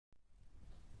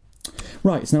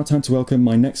Right, it's now time to welcome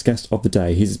my next guest of the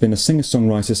day. He's been a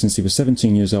singer-songwriter since he was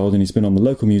 17 years old, and he's been on the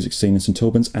local music scene in St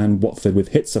Albans and Watford with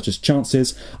hits such as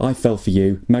Chances, I Fell For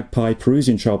You, Magpie,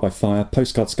 Perusian Trial by Fire,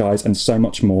 Postcard Skies, and so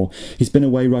much more. He's been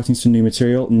away writing some new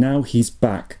material. Now he's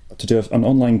back to do an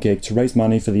online gig to raise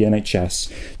money for the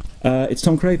NHS. It's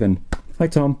Tom Craven. Hi,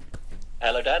 Tom.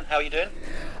 Hello, Dan. How are you doing?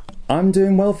 I'm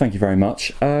doing well, thank you very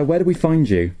much. Where do we find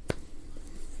you?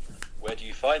 Where do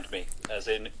you find me? As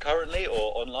in currently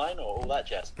or online or all that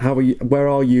jazz? How are you? Where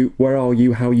are you?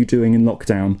 How are you doing in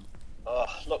lockdown?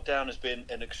 Lockdown has been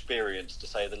an experience, to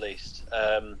say the least.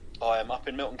 I am up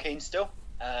in Milton Keynes still,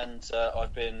 and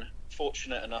I've been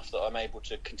fortunate enough that I'm able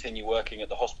to continue working at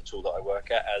the hospital that I work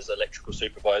at as electrical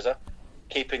supervisor,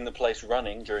 keeping the place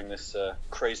running during this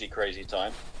crazy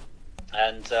time.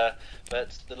 And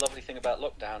but the lovely thing about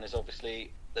lockdown is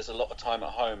obviously there's a lot of time at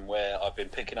home where I've been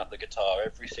picking up the guitar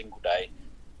every single day.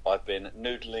 I've been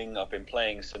noodling, I've been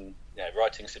playing some,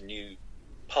 writing some new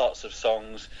parts of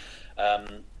songs. I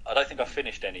don't think I've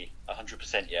finished any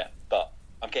 100% yet, but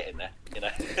I'm getting there,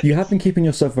 You have been keeping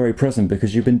yourself very present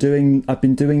because I've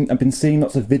been seeing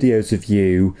lots of videos of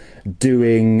you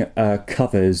doing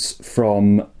covers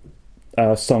from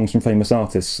songs from famous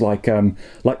artists, like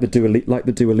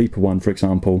the Dua Lipa one, for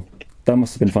example. That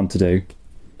must have been fun to do.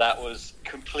 That was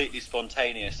completely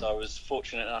spontaneous. I was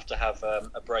fortunate enough to have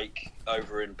a break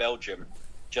over in Belgium,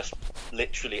 just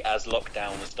literally as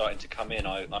lockdown was starting to come in.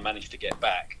 I managed to get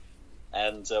back,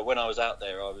 and when I was out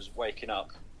there, I was waking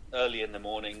up early in the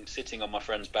morning, sitting on my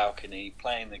friend's balcony,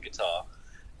 playing the guitar,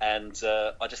 and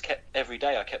I just every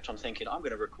day I kept on thinking, I'm going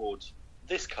to record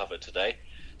this cover today.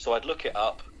 So I'd look it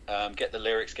up, get the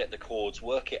lyrics, get the chords,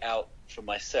 work it out for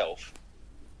myself,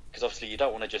 because obviously you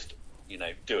don't want to just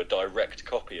do a direct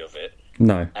copy of it.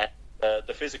 No. And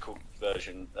the physical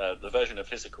version, the version of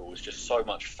physical, was just so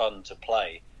much fun to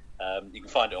play. You can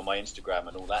find it on my Instagram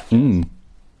and all that.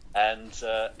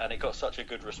 And it got such a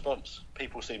good response.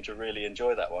 People seem to really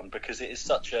enjoy that one because it is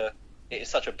such a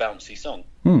bouncy song.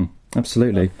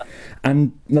 Absolutely.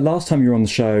 And the last time you were on the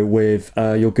show with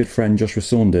your good friend Joshua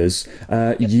Saunders,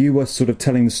 yes, you were sort of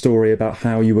telling the story about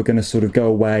how you were going to sort of go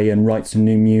away and write some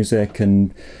new music.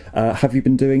 And have you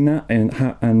been doing that?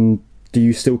 And do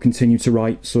you still continue to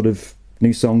write sort of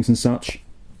new songs and such?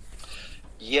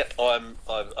 Yep,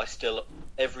 I still,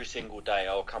 every single day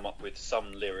I'll come up with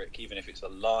some lyric, even if it's a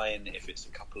line, if it's a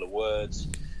couple of words.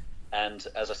 And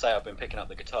as I say, I've been picking up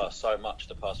the guitar so much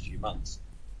the past few months.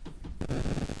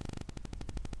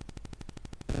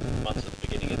 At the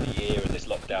beginning of the year, and this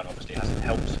lockdown obviously hasn't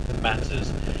helped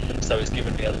matters, so it's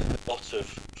given me a lot of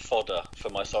fodder for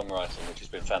my songwriting, which has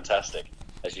been fantastic,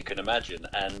 as you can imagine.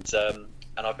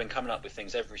 And I've been coming up with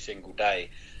things every single day,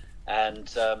 and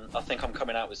I think I'm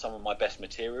coming out with some of my best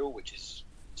material, which is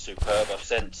superb. I've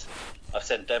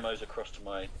sent demos across to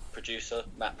my producer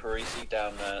Matt Parisi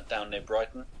down near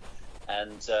Brighton,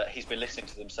 and he's been listening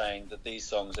to them, saying that these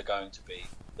songs are going to be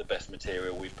the best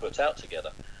material we've put out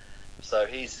together. So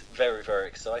he's very, very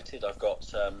excited. I've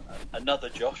got another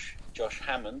Josh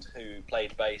Hammond, who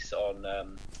played bass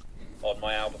on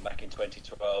my album back in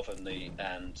 2012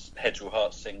 and Heads Will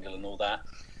Hearts single and all that.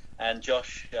 And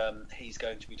Josh, he's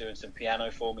going to be doing some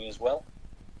piano for me as well.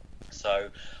 So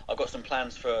I've got some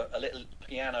plans for a little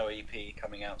piano EP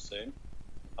coming out soon.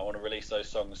 I want to release those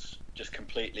songs just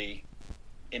completely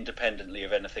independently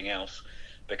of anything else,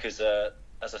 because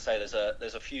as I say,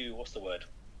 there's a few, what's the word?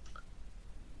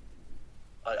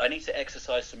 I need to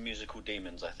exercise some musical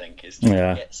demons, I think, is to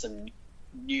get some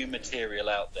new material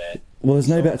out there. Well, there's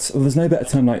no better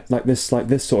time like this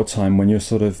sort of time when you're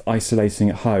sort of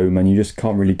isolating at home and you just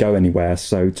can't really go anywhere.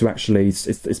 So to actually,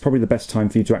 it's probably the best time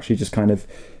for you to actually just kind of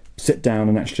sit down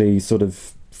and actually sort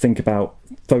of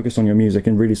focus on your music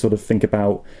and really sort of think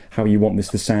about how you want this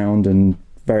to sound and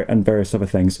various other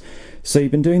things. So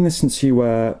you've been doing this since you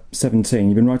were 17.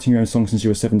 You've been writing your own songs since you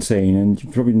were 17, and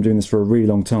you've probably been doing this for a really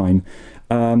long time.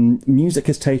 Music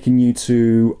has taken you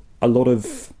to a lot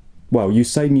of... Well, you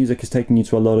say music has taken you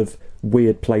to a lot of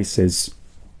weird places.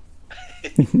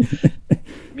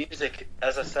 Music,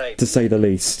 as I say... to say the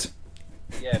least.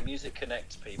 Yeah, music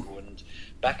connects people, and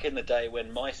back in the day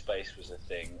when MySpace was a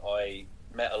thing, I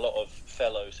met a lot of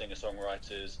fellow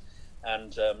singer-songwriters,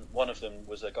 and one of them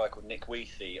was a guy called Nick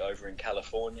Weathy over in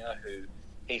California, who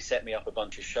he set me up a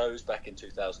bunch of shows back in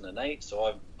 2008.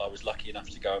 So I was lucky enough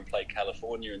to go and play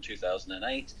California in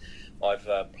 2008.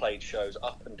 I've played shows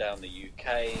up and down the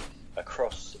UK,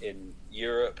 across in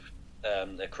Europe,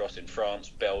 across in France,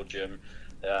 Belgium,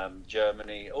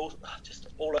 Germany, just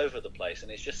all over the place.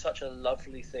 And it's just such a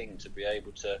lovely thing to be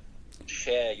able to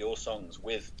share your songs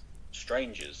with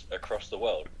strangers across the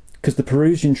world. Because the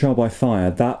Perusian Trial by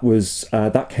Fire,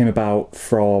 that came about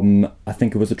from, I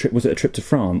think it was a trip. Was it a trip to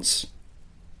France?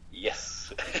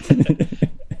 Yes.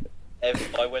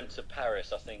 I went to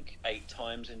Paris, I think, 8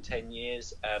 times in 10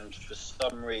 years, and for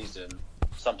some reason,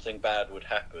 something bad would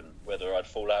happen. Whether I'd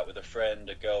fall out with a friend,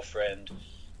 a girlfriend,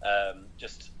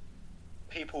 just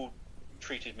people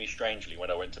treated me strangely when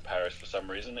I went to Paris for some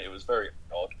reason. It was very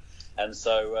odd, and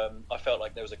so I felt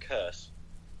like there was a curse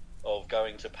of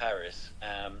going to Paris.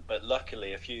 But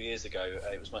luckily, a few years ago,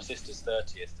 it was my sister's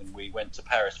 30th, and we went to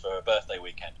Paris for a birthday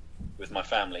weekend with my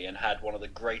family and had one of the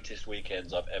greatest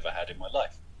weekends I've ever had in my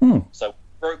life. So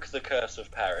broke the curse of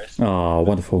Paris. Oh,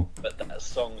 wonderful. But that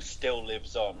song still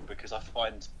lives on because I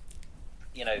find,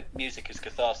 music is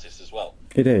catharsis as well.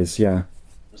 It is, yeah.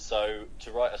 And so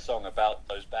to write a song about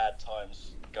those bad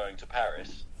times going to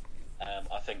Paris,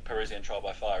 I think Parisian Trial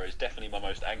by Fire is definitely my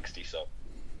most angsty song.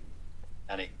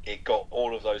 And it got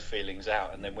all of those feelings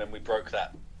out. And then when we broke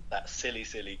that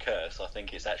silly curse, I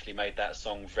think it's actually made that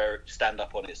song stand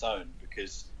up on its own,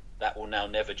 because that will now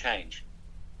never change.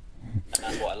 And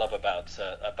that's what I love about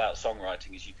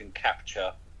songwriting, is you can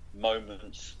capture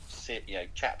moments,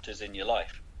 chapters in your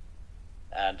life,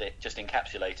 and it just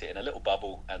encapsulate it in a little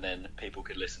bubble, and then people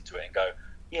can listen to it and go,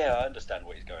 yeah, I understand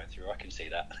what he's going through, I can see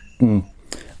that.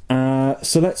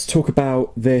 So let's talk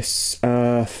about this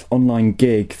online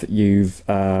gig that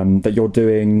you're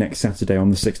doing next Saturday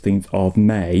on the 16th of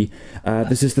May.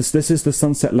 This is the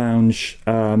Sunset Lounge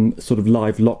sort of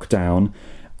live lockdown,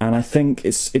 and I think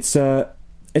is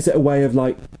it a way of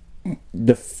like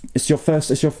is it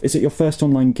your first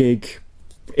online gig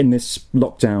in this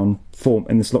lockdown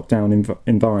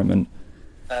environment?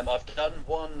 I've done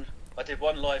one. I did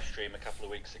one live stream a couple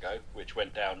of weeks ago, which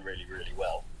went down really, really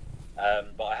well.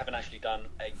 But I haven't actually done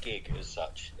a gig as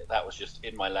such. That was just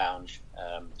in my lounge,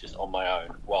 just on my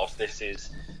own, whilst this is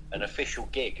an official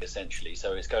gig, essentially.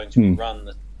 So it's going to be run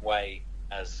the way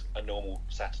as a normal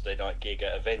Saturday night gig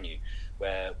at a venue,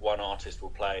 where one artist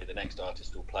will play, the next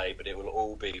artist will play, but it will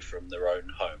all be from their own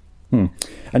home.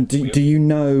 And do you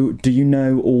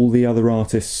know all the other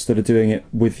artists that are doing it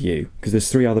with you? Because there's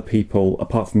 3 other people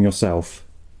apart from yourself.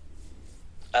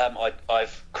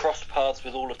 I've crossed paths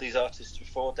with all of these artists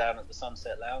before down at the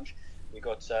Sunset Lounge. We've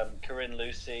got Corinne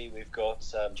Lucy, we've got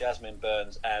Jasmine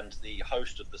Burns, and the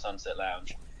host of the Sunset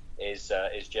Lounge is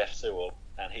Jeff Sewell,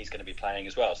 and he's going to be playing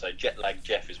as well. So Jetlag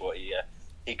Jeff is what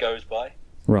he goes by.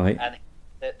 Right. And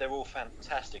they're all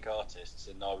fantastic artists,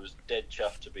 and I was dead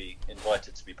chuffed to be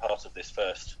invited to be part of this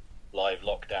first live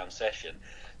lockdown session.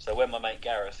 So when my mate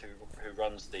Gareth, who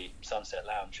runs the Sunset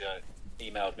Lounge,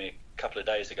 emailed me a couple of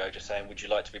days ago just saying, would you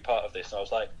like to be part of this? And I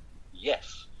was like,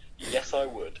 yes I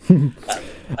would.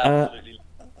 Absolutely.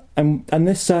 And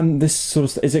this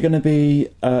sort of, is it going to be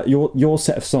your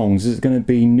set of songs? Is it going to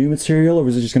be new material, or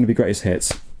is it just going to be greatest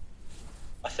hits?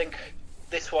 I think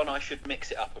this one I should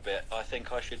mix it up a bit. I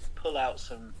think I should pull out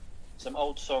some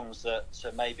old songs that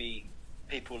maybe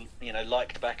people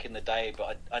liked back in the day,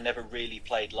 but I never really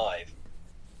played live.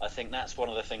 I think that's one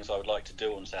of the things I would like to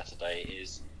do on Saturday,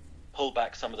 is pull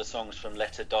back some of the songs from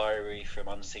Letter Diary, from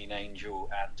Unseen Angel,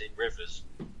 and In Rivers,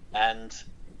 and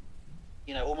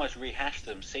almost rehash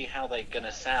them, see how they're going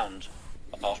to sound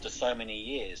after so many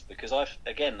years, because the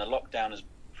lockdown has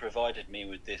provided me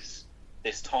with this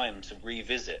time to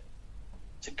revisit,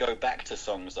 to go back to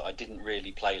songs that I didn't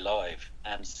really play live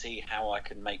and see how I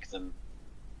can make them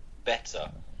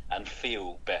better and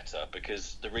feel better,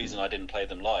 because the reason I didn't play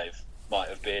them live might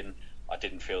have been I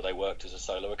didn't feel they worked as a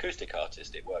solo acoustic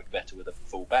artist. It worked better with a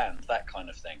full band, that kind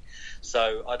of thing.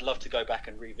 So I'd love to go back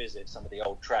and revisit some of the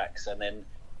old tracks, and then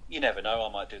you never know,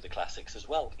 I might do the classics as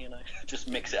well, just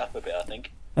mix it up a bit, I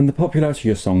think. And the popularity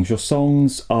of your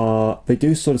songs they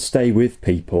do sort of stay with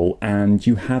people, and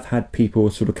you have had people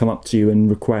sort of come up to you and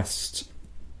request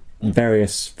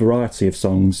various variety of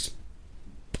songs.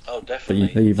 Oh,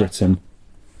 definitely. That you've written.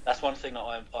 That's one thing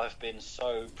that I've been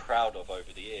so proud of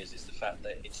over the years, is the fact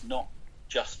that it's not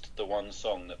just the one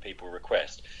song that people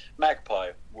request.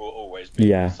 Magpie will always be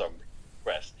the song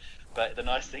request. But the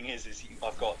nice thing is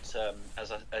I've got,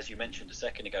 as you mentioned a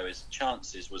second ago, is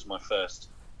Chances was my first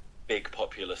big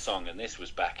popular song, and this was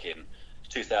back in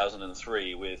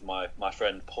 2003 with my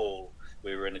friend Paul.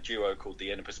 We were in a duo called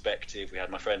The Inner Perspective. We had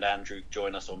my friend Andrew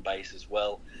join us on bass as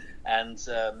well, and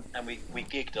we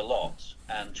gigged a lot,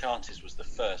 and Chances was the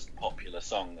first popular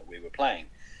song that we were playing.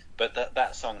 But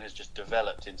that song has just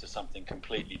developed into something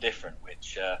completely different,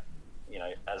 which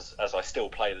as I still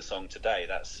play the song today,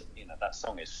 that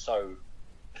song is so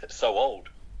old,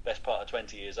 best part of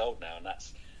 20 years old now, and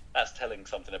that's telling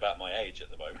something about my age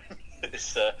at the moment.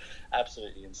 It's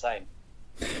absolutely insane.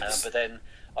 But then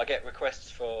I get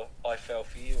requests for I Fell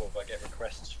For You, or I get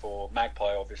requests for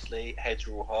Magpie, obviously, Heads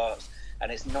Rule Hearts,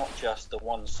 and it's not just the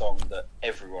one song that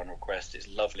everyone requests. It's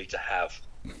lovely to have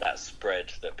that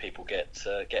spread that people get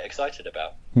excited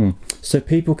about. So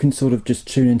people can sort of just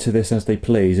tune into this as they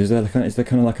please. Is there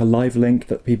kind of like a live link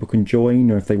that people can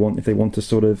join, or if they want to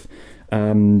sort of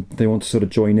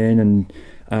join in? And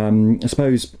I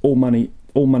suppose all money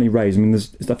raised. I mean, I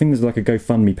think there's like a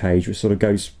GoFundMe page which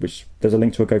there's a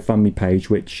link to a GoFundMe page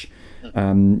which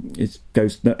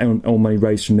all money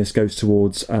raised from this goes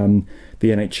towards the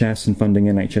NHS and funding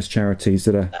NHS charities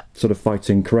that are sort of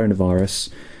fighting coronavirus.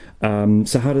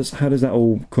 So how does that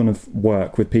all kind of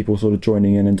work with people sort of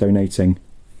joining in and donating?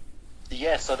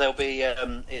 Yeah, so there'll be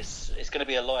it's going to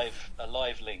be a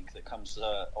live link that comes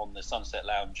on the Sunset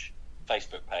Lounge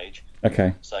Facebook page.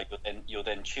 Okay. So you'll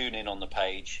then tune in on the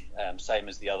page, same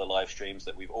as the other live streams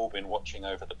that we've all been watching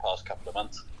over the past couple of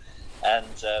months, and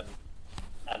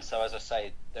so as I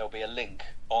say, there'll be a link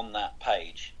on that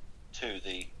page to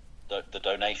the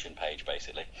donation page,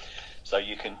 basically. So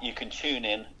you can tune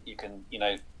in, you can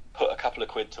put a couple of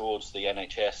quid towards the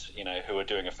NHS, who are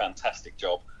doing a fantastic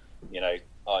job.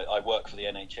 I work for the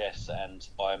NHS, and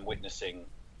I'm witnessing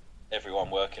everyone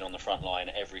working on the front line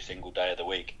every single day of the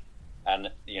week.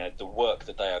 And the work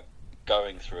that they are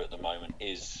going through at the moment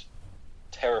is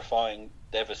terrifying,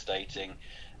 devastating,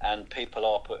 and people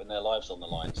are putting their lives on the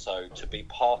line. So to be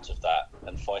part of that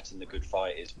and fighting the good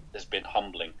fight has been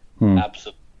humbling,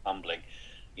 absolutely humbling.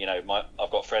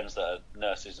 I've got friends that are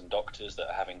nurses and doctors that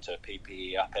are having to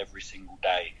PPE up every single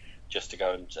day just to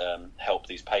go and help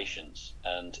these patients,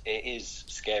 and it is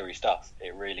scary stuff.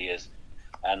 It really is.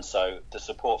 And so the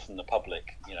support from the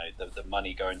public, the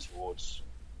money going towards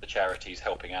the charities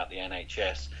helping out the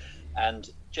NHS, and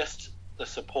just the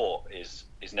support is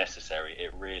necessary.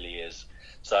 It really is.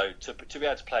 So to be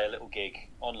able to play a little gig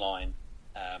online,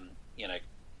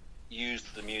 use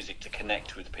the music to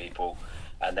connect with people,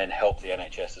 and then help the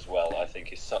NHS as well, I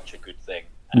think is such a good thing,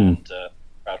 and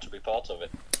proud to be part of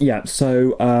it. Yeah.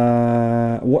 So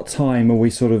what time are we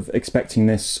sort of expecting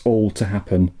this all to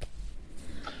happen?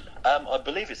 I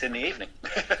believe it's in the evening.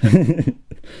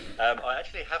 I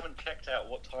actually haven't checked out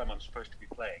what time I'm supposed to be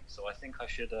playing, so I think I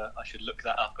should look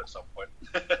that up at some point.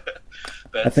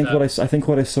 But, I think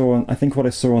what I saw on the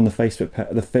Facebook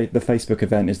the Facebook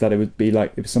event is that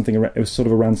it was sort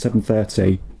of around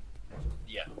 7:30.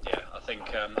 Yeah.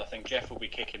 I think Jeff will be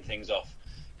kicking things off,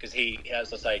 because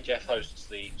as I say, Jeff hosts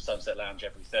the Sunset Lounge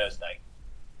every Thursday,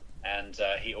 and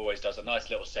he always does a nice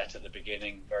little set at the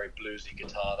beginning, very bluesy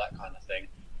guitar, that kind of thing.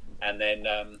 And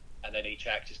then each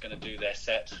act is going to do their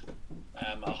set,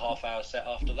 a half-hour set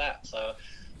after that. So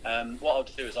what I'll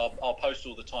do is I'll post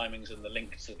all the timings and the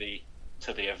link to the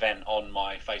event on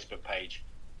my Facebook page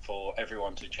for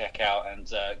everyone to check out,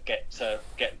 and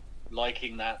get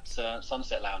liking that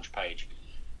Sunset Lounge page,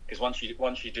 because once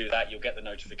you do that, you'll get the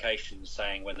notifications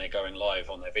saying when they're going live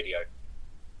on their video.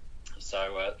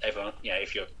 So everyone,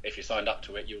 if you're signed up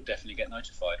to it, you'll definitely get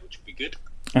notified, which will be good.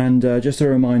 And just a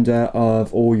reminder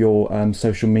of all your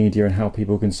social media and how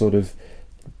people can sort of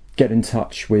get in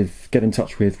touch with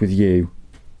you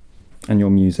and your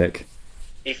music.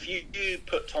 If you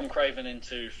put Tom Craven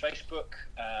into Facebook,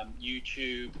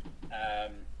 YouTube,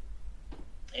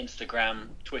 Instagram,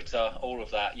 Twitter, all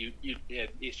of that,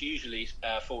 it's usually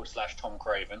 /Tom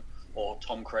Craven or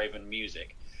Tom Craven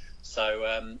Music.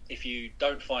 So if you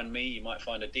don't find me, you might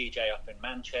find a DJ up in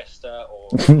Manchester or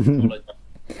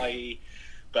Hawaii.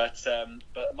 But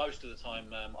most of the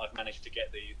time, I've managed to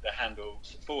get the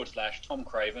handles /Tom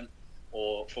Craven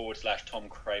or /Tom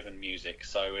Craven Music.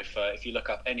 So if you look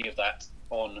up any of that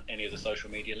on any of the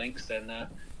social media links, then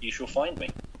you shall find me.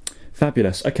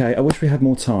 Fabulous. Okay, I wish we had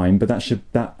more time, but it's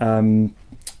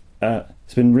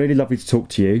been really lovely to talk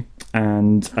to you,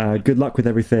 and good luck with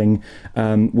everything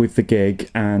with the gig,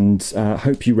 and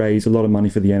hope you raise a lot of money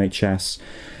for the NHS.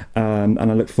 And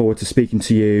I look forward to speaking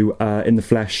to you in the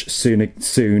flesh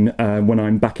soon when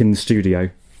I'm back in the studio.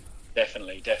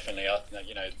 Definitely.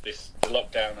 The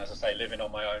lockdown, as I say, living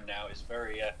on my own now is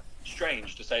very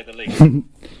strange, to say the least.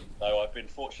 So I've been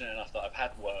fortunate enough that I've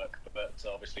had work, but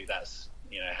obviously that's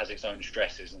has its own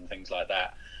stresses and things like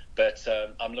that. But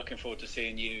I'm looking forward to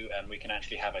seeing you, and we can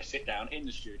actually have a sit down in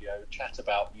the studio, chat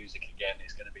about music again.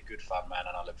 It's going to be good fun, man,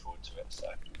 and I look forward to it. So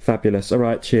fabulous. All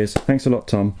right, cheers. Thanks a lot,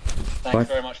 Tom. Thanks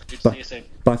very much. Good to see you soon.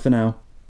 Bye for now.